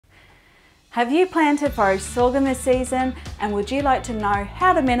Have you planted forage sorghum this season, and would you like to know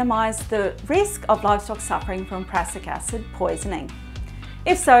how to minimise the risk of livestock suffering from prussic acid poisoning?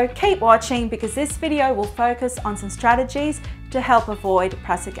 If so, keep watching because this video will focus on some strategies to help avoid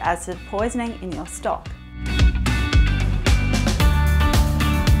prussic acid poisoning in your stock.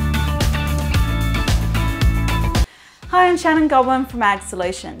 Hi, I'm Shannon Godwin from Ag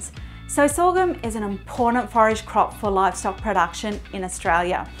Solutions. So sorghum is an important forage crop for livestock production in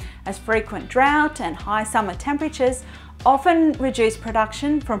Australia, as frequent drought and high summer temperatures often reduce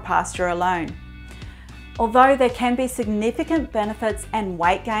production from pasture alone. Although there can be significant benefits and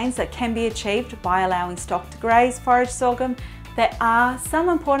weight gains that can be achieved by allowing stock to graze forage sorghum, there are some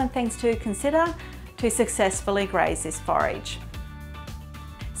important things to consider to successfully graze this forage.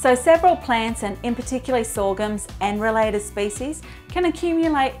 So several plants, and in particular sorghums and related species, can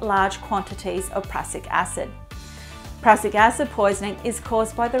accumulate large quantities of prussic acid. Prussic acid poisoning is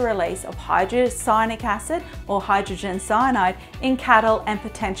caused by the release of hydrocyanic acid or hydrogen cyanide in cattle and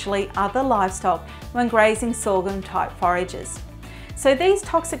potentially other livestock when grazing sorghum type forages. So these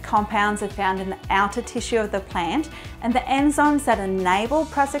toxic compounds are found in the outer tissue of the plant, and the enzymes that enable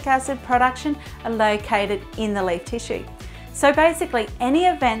prussic acid production are located in the leaf tissue. So basically, any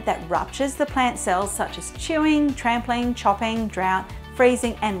event that ruptures the plant cells, such as chewing, trampling, chopping, drought,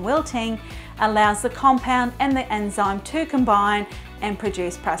 freezing and wilting, allows the compound and the enzyme to combine and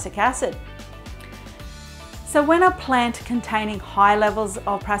produce prussic acid. So when a plant containing high levels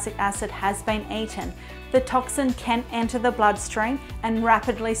of prussic acid has been eaten, the toxin can enter the bloodstream and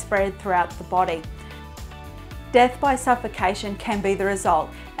rapidly spread throughout the body. Death by suffocation can be the result,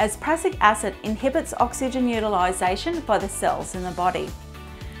 as prussic acid inhibits oxygen utilisation by the cells in the body.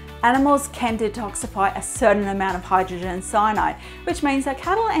 Animals can detoxify a certain amount of hydrogen cyanide, which means that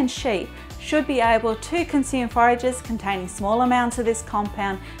cattle and sheep should be able to consume forages containing small amounts of this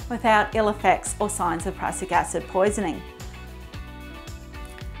compound without ill effects or signs of prussic acid poisoning.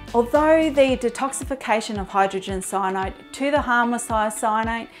 Although the detoxification of hydrogen cyanide to the harmless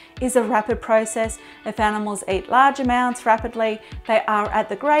isocyanate is a rapid process, if animals eat large amounts rapidly, they are at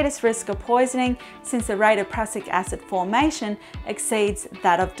the greatest risk of poisoning, since the rate of prussic acid formation exceeds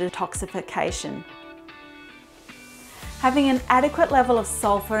that of detoxification. Having an adequate level of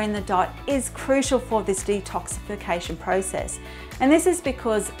sulphur in the diet is crucial for this detoxification process. And this is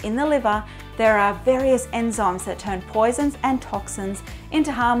because in the liver, there are various enzymes that turn poisons and toxins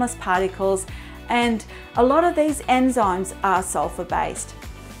into harmless particles, and a lot of these enzymes are sulphur-based.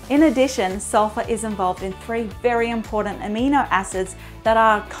 In addition, sulphur is involved in 3 very important amino acids that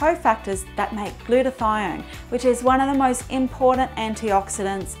are cofactors that make glutathione, which is one of the most important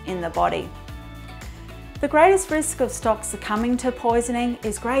antioxidants in the body. The greatest risk of stock succumbing to poisoning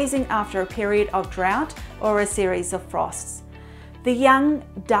is grazing after a period of drought or a series of frosts. The young,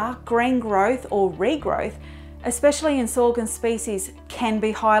 dark green growth or regrowth, especially in sorghum species, can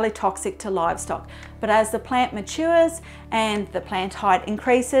be highly toxic to livestock, but as the plant matures and the plant height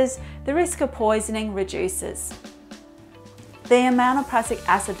increases, the risk of poisoning reduces. The amount of prussic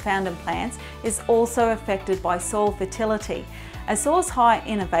acid found in plants is also affected by soil fertility. A soil high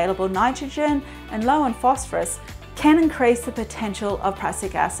in available nitrogen and low in phosphorus can increase the potential of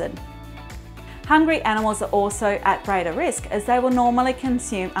prussic acid. Hungry animals are also at greater risk, as they will normally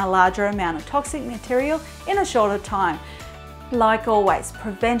consume a larger amount of toxic material in a shorter time. Like always,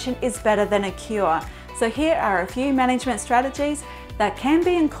 prevention is better than a cure. So here are a few management strategies that can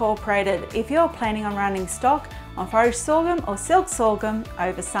be incorporated if you're planning on running stock on forage sorghum or silk sorghum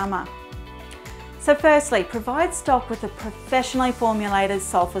over summer. So firstly, provide stock with a professionally formulated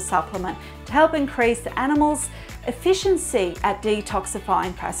sulphur supplement to help increase the animal's efficiency at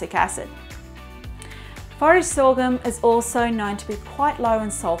detoxifying prussic acid. Forage sorghum is also known to be quite low in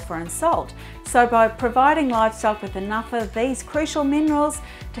sulphur and salt, so by providing livestock with enough of these crucial minerals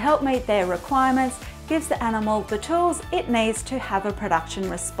to help meet their requirements, gives the animal the tools it needs to have a production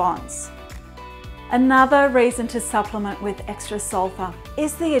response. Another reason to supplement with extra sulphur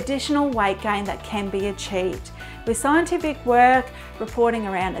is the additional weight gain that can be achieved, with scientific work reporting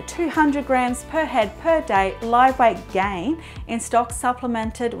around a 200 grams per head per day live weight gain in stock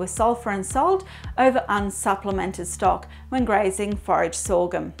supplemented with sulphur and salt over unsupplemented stock when grazing forage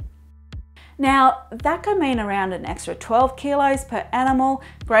sorghum. Now, that could mean around an extra 12 kilos per animal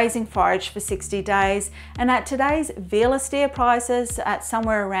grazing forage for 60 days, and at today's veal steer prices at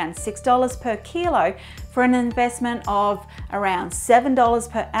somewhere around $6 per kilo for an investment of around $7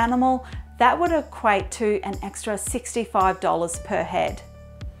 per animal, that would equate to an extra $65 per head.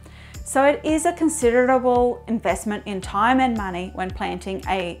 So it is a considerable investment in time and money when planting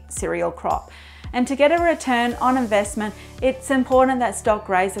a cereal crop. And to get a return on investment, it's important that stock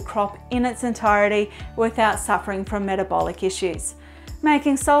graze the crop in its entirety without suffering from metabolic issues,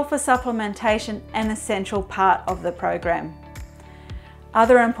 making sulphur supplementation an essential part of the program.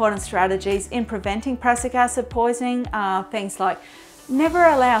 Other important strategies in preventing prussic acid poisoning are things like never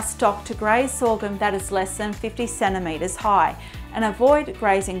allow stock to graze sorghum that is less than 50 centimetres high, and avoid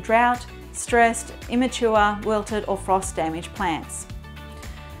grazing drought, stressed, immature, wilted or frost damaged plants.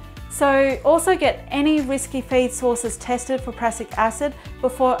 So also get any risky feed sources tested for prussic acid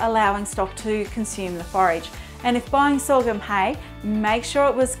before allowing stock to consume the forage. And if buying sorghum hay, make sure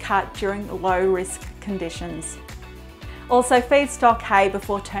it was cut during low risk conditions. Also feed stock hay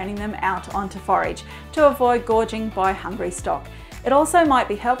before turning them out onto forage to avoid gorging by hungry stock. It also might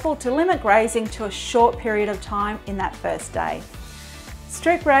be helpful to limit grazing to a short period of time in that first day.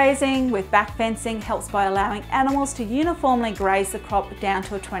 Strip grazing with back fencing helps by allowing animals to uniformly graze the crop down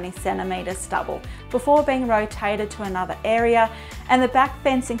to a 20 centimetre stubble before being rotated to another area, and the back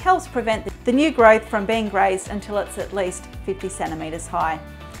fencing helps prevent the new growth from being grazed until it's at least 50 centimetres high.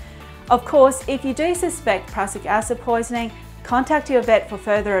 Of course, if you do suspect prussic acid poisoning, contact your vet for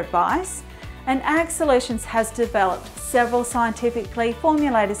further advice. And Ag Solutions has developed several scientifically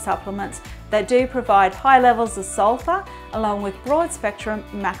formulated supplements that do provide high levels of sulphur along with broad spectrum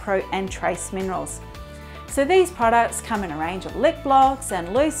macro and trace minerals. So these products come in a range of lick blocks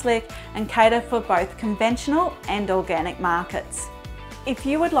and loose lick and cater for both conventional and organic markets. If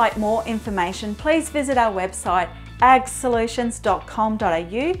you would like more information, please visit our website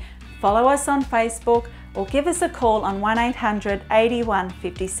agsolutions.com.au, follow us on Facebook, or give us a call on 1800 81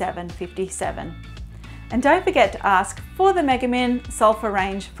 57 57. And don't forget to ask for the Megamin Sulphur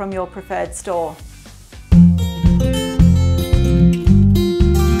range from your preferred store.